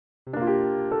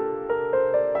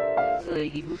Hi,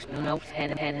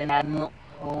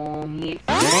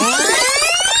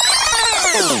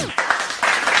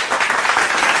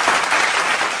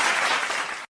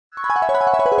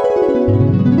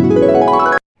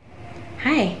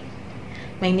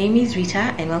 my name is Rita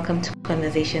and welcome to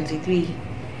Conversations with Ree.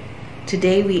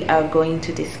 Today we are going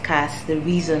to discuss the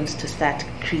reasons to start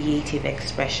creative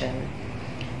expression.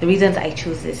 The reasons I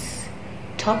chose this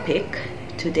topic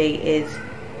today is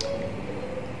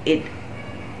it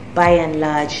by and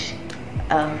large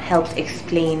helps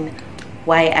explain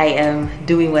why I am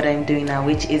doing what I'm doing now,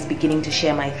 which is beginning to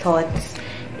share my thoughts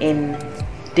in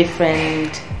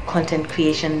different content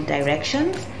creation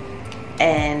directions.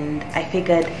 And I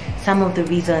figured some of the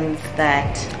reasons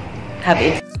that have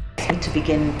inspired to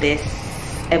begin this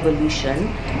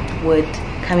evolution would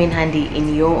come in handy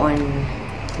in your own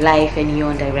life and your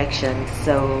own direction.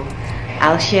 So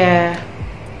I'll share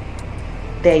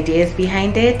the ideas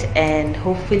behind it, and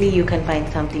hopefully you can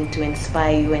find something to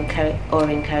inspire you or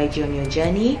encourage you on your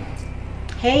journey.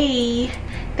 Hey,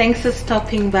 thanks for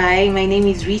stopping by. My name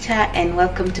is Rita and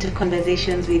welcome to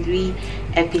Conversations with Ree,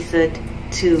 episode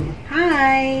 2.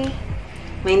 Hi,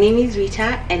 my name is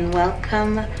Rita and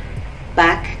welcome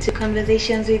back to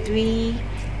Conversations with Ree,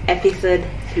 episode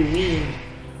 3.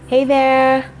 Hey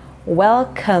there,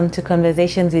 welcome to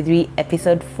Conversations with Ree,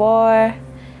 episode 4.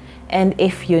 And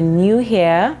if you're new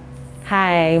here,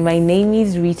 hi, my name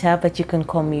is Rita, but you can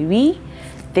call me Ree.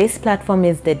 This platform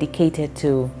is dedicated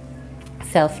to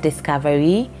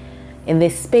self-discovery. In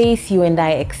this space, you and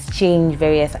I exchange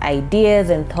various ideas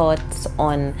and thoughts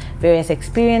on various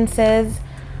experiences.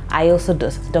 I also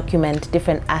document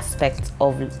different aspects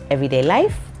of everyday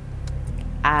life.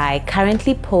 I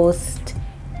currently post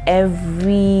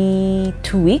every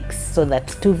 2 weeks, so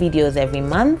that's 2 videos every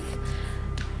month.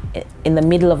 In the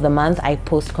middle of the month, I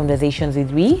post Conversations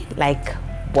with Ree, like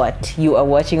what you are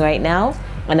watching right now.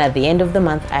 And at the end of the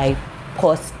month, I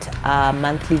post a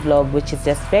monthly vlog, which is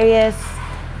just various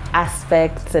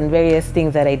aspects and various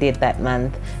things that I did that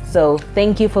month. So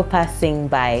thank you for passing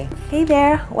by. Hey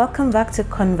there, welcome back to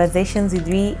Conversations with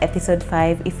Ree, episode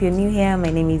 5. If you're new here,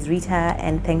 my name is Rita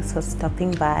and thanks for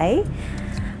stopping by.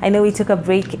 I know we took a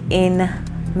break in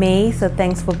May, so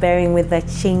thanks for bearing with the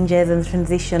changes and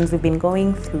transitions we've been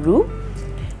going through.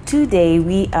 Today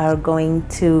we are going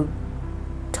to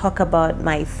talk about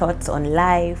my thoughts on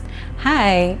life.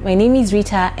 Hi, my name is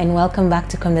Rita and welcome back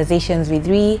to Conversations with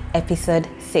Ree, episode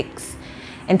 6.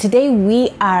 And today we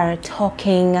are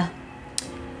talking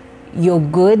you're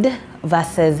good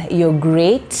versus you're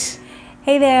great.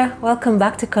 Hey there, welcome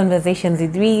back to Conversations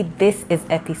with Ree. This is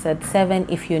episode 7.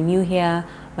 If you're new here,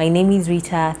 my name is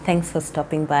Rita. Thanks for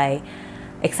stopping by.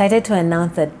 Excited to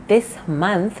announce that this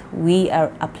month we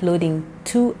are uploading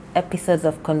 2 episodes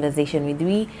of Conversation with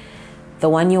Ree. The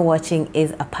one you're watching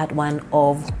is a part 1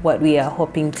 of what we are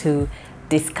hoping to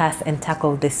discuss and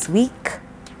tackle this week,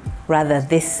 rather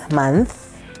this month.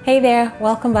 Hey there,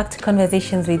 welcome back to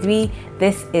Conversations with Ree.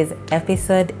 This is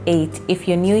episode 8. If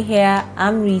you're new here,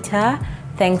 I'm Rita.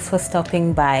 Thanks for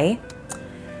stopping by.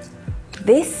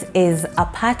 This is a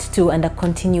part 2 and a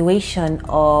continuation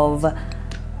of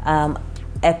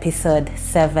episode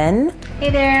 7.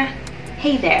 Hey there,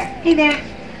 hey there, hey there.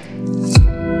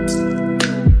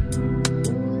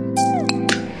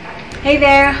 Hey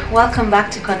there, welcome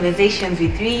back to Conversations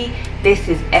with Ree. This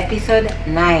is episode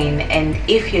 9, and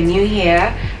if you're new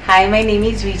here, hi, my name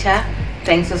is Rita.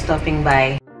 Thanks for stopping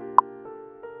by.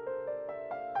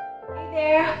 Hey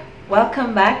there,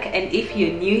 welcome back, and if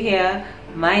you're new here,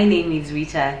 my name is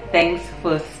Rita. Thanks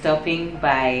for stopping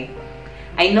by.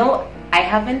 I know I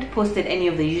haven't posted any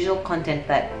of the usual content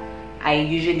that I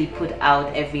usually put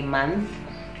out every month,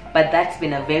 but that's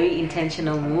been a very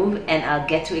intentional move, and I'll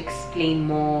get to explain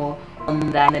more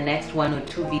on that in the next 1 or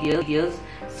 2 videos.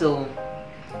 So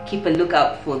keep a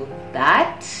lookout for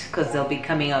that because they'll be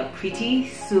coming out pretty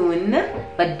soon.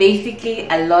 But basically,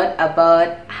 a lot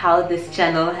about how this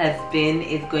channel has been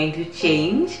is going to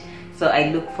change. So I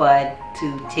look forward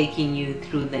to taking you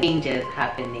through the changes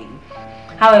happening.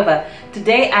 However,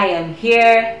 today I am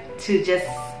here to just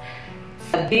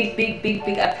a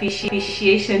big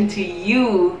appreciation to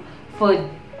you for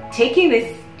taking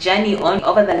this journey on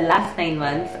over the last 9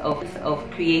 months of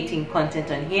creating content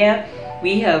on here.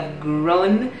 We have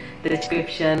grown the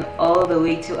subscription all the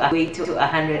way to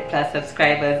 100+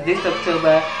 subscribers. This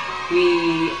October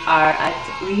we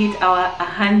hit our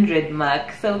 100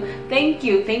 mark. So thank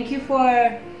you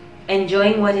for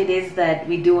enjoying what it is that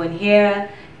we do on here.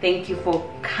 Thank you for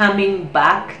coming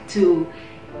back to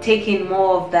take in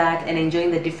more of that and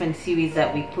enjoying the different series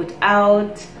that we put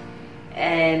out.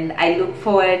 and I look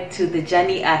forward to the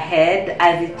journey ahead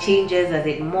as it changes, as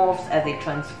it morphs, as it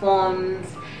transforms.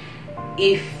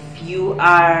 If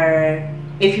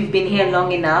you've been here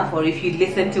long enough, or if you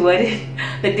listen to what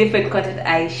the different content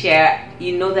I share,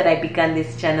 you know that I began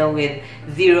this channel with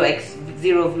zero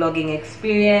vlogging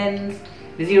experience,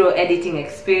 zero editing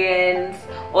experience.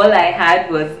 All I had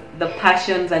was the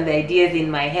passions and the ideas in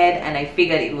my head, and I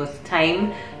figured it was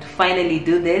time to finally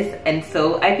do this, and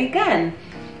so I began.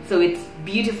 So it's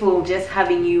beautiful just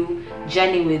having you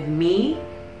journey with me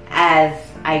as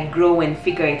I grow and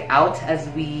figure it out as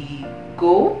we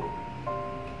go.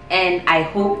 And I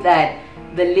hope that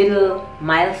the little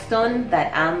milestone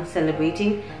that I'm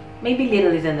celebrating, maybe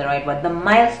little isn't the right word, the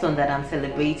milestone that I'm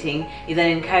celebrating is an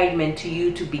encouragement to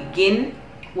you to begin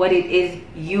what it is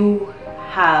you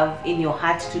have in your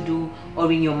heart to do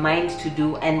or in your mind to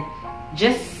do, and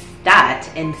just start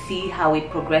and see how it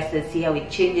progresses, see how it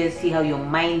changes, see how your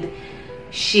mind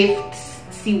shifts,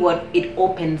 see what it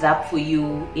opens up for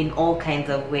you in all kinds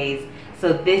of ways.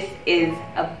 So this is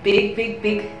a big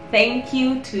thank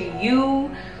you to you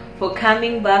for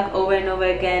coming back over and over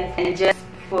again, and just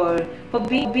for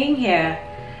being here.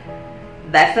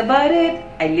 That's about it.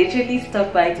 I literally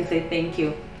stopped by to say thank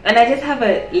you. And I just have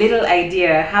a little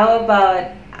idea. How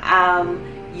about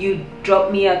you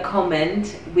drop me a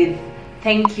comment with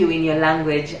thank you in your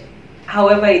language,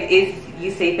 however it is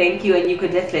you say thank you, and you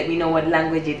could just let me know what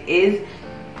language it is.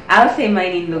 I'll say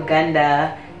mine in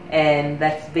Luganda, and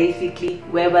that's basically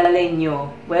ⴤ ⴤ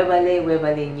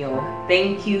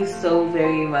Thank you so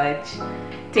very much.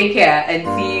 Take care and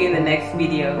see you in the next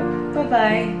video. Bye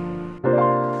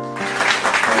bye.